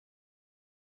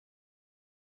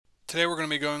Today we're going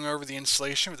to be going over the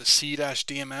installation of the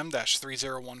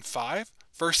C-DMM-3015.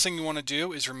 First thing you want to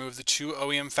do is remove the two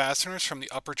OEM fasteners from the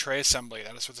upper tray assembly.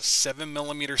 That is with a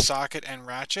 7mm socket and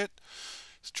ratchet.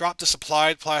 Drop the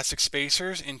supplied plastic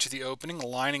spacers into the opening,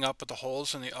 lining up with the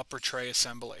holes in the upper tray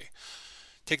assembly.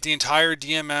 Take the entire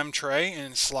DMM tray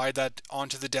and slide that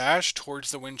onto the dash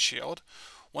towards the windshield.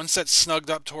 Once that's snugged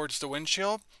up towards the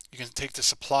windshield, you can take the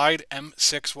supplied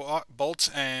M6 bolts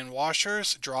and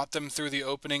washers, drop them through the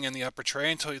opening in the upper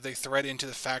tray until they thread into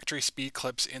the factory speed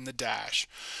clips in the dash.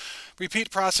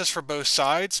 Repeat process for both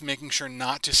sides, making sure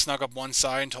not to snug up one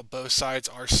side until both sides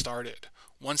are started.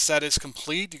 Once that is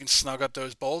complete, you can snug up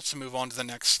those bolts and move on to the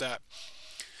next step.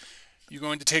 You're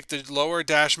going to take the lower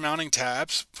dash mounting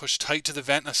tabs, push tight to the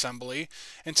vent assembly,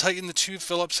 and tighten the two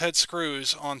Phillips head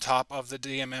screws on top of the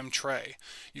DMM tray.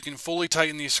 You can fully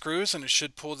tighten these screws and it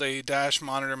should pull the dash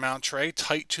monitor mount tray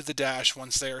tight to the dash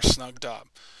once they are snugged up.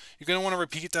 You're going to want to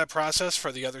repeat that process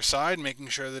for the other side, making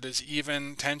sure that it's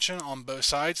even tension on both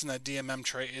sides and that DMM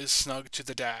tray is snug to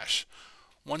the dash.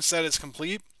 Once that is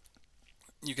complete,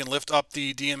 you can lift up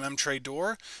the DMM tray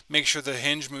door, make sure the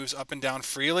hinge moves up and down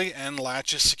freely and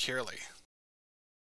latches securely.